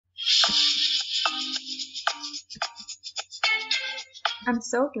I'm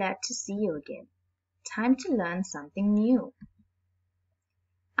so glad to see you again. Time to learn something new.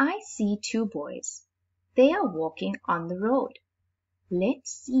 I see two boys. They are walking on the road.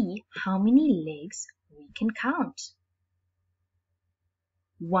 Let's see how many legs we can count.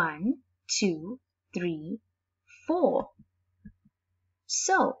 1, 2, 3, 4.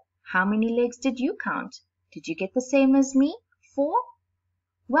 So, how many legs did you count? Did you get the same as me? 4?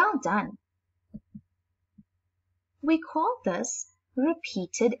 Well done. We call this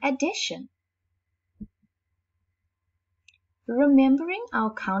repeated addition. Remembering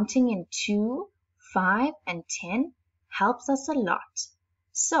our counting in 2, 5, and 10 helps us a lot.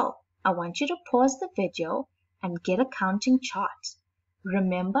 So, I want you to pause the video and get a counting chart.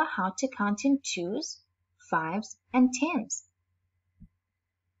 Remember how to count in 2s, 5s, and 10s.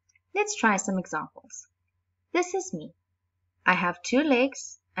 Let's try some examples. This is me. I have 2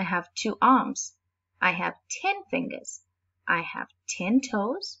 legs. I have 2 arms. I have 10 fingers. I have 10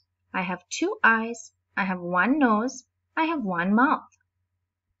 toes. I have 2 eyes. I have 1 nose. I have 1 mouth.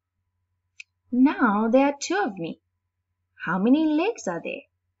 Now there are 2 of me. How many legs are there?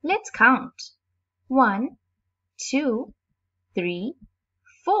 Let's count. 1, 2, 3,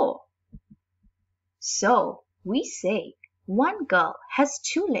 4. So we say one girl has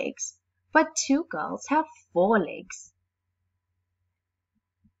 2 legs, but 2 girls have 4 legs.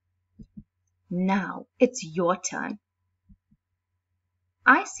 Now it's your turn.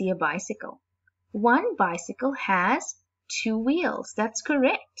 I see a bicycle. One bicycle has 2 wheels. That's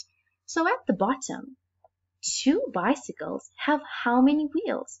correct. So at the bottom, 2 bicycles have how many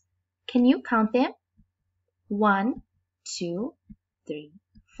wheels? Can you count them? 1, 2, 3,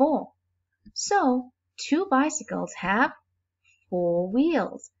 4. So 2 bicycles have 4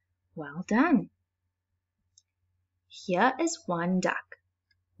 wheels. Well done. Here is one duck.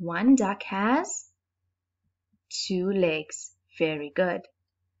 One duck has 2 legs. Very good.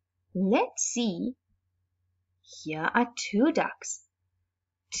 Let's see. Here are 2 ducks.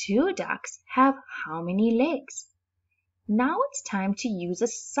 2 ducks have how many legs? Now it's time to use a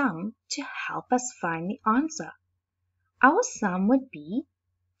sum to help us find the answer. Our sum would be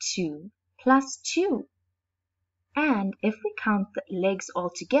 2 plus 2. And if we count the legs all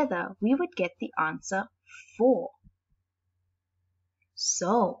together, we would get the answer 4.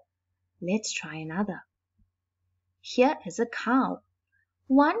 So, let's try another. Here is a cow.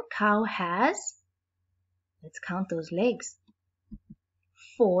 One cow has, let's count those legs,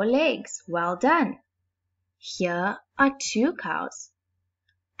 4 legs. Well done. Here are 2 cows.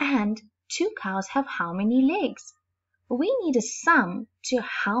 And 2 cows have how many legs? We need a sum to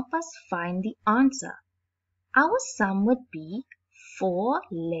help us find the answer. Our sum would be 4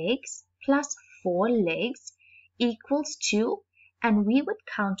 legs plus 4 legs equals 2, and we would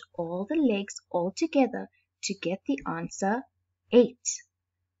count all the legs all together to get the answer 8.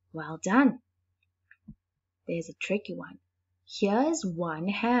 Well done. There's a tricky one. Here is one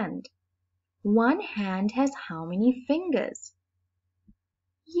hand. One hand has how many fingers?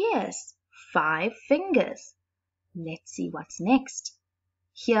 Yes, 5 fingers. Let's see what's next.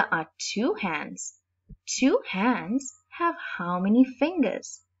 Here are 2 hands. 2 hands have how many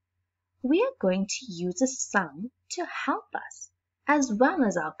fingers? We are going to use a sum to help us, as well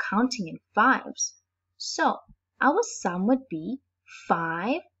as our counting in 5s. So, our sum would be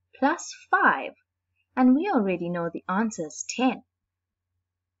 5 plus 5, and we already know the answer is 10.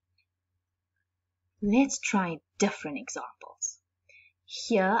 Let's try different examples.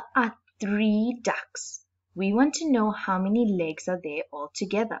 Here are 3 ducks. We want to know how many legs are there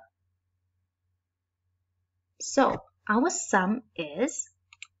altogether. So, our sum is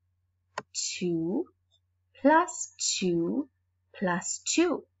 2 plus 2 plus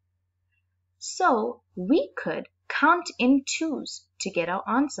 2. So, we could count in 2s to get our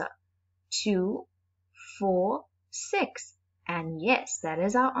answer. 2, 4, 6. And yes, that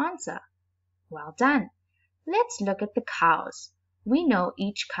is our answer. Well done. Let's look at the cows. We know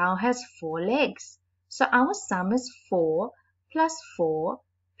each cow has 4 legs. So our sum is 4 plus 4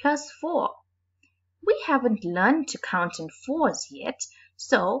 plus 4. We haven't learned to count in 4s yet,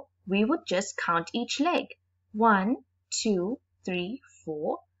 so we would just count each leg. 1, 2, 3,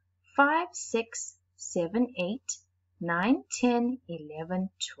 4, 5, 6, 7, 8, 9, 10, 11,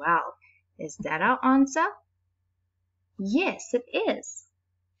 12. Is that our answer? Yes, it is.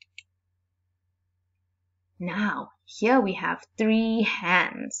 Now, here we have 3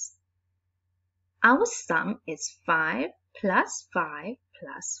 hands. Our sum is 5 plus 5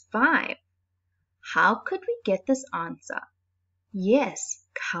 plus 5. How could we get this answer? Yes,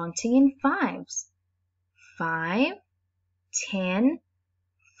 counting in 5s. 5, 10,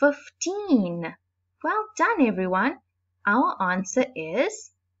 15. Well done, everyone. Our answer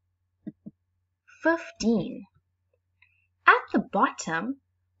is 15. At the bottom,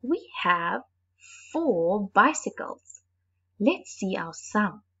 we have 4 bicycles. Let's see our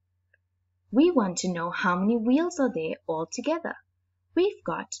sum. We want to know how many wheels are there altogether. We've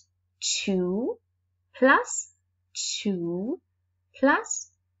got 2 plus 2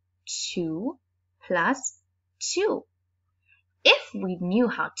 plus 2 plus 2. If we knew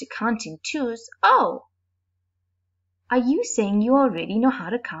how to count in twos, oh! Are you saying you already know how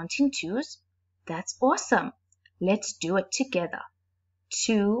to count in twos? That's awesome. Let's do it together.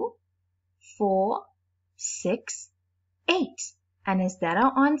 2, 4, 6, 8. And is that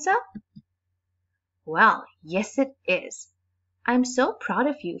our answer? Well, yes it is. I'm so proud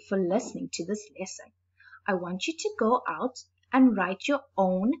of you for listening to this lesson. I want you to go out and write your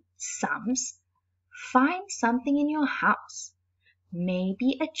own sums. Find something in your house.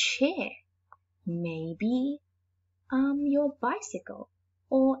 Maybe a chair. Maybe your bicycle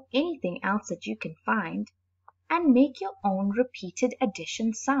or anything else that you can find, and make your own repeated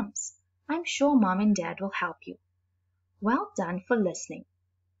addition sums. I'm sure Mom and Dad will help you. Well done for listening.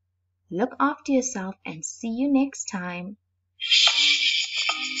 Look after yourself and see you next time.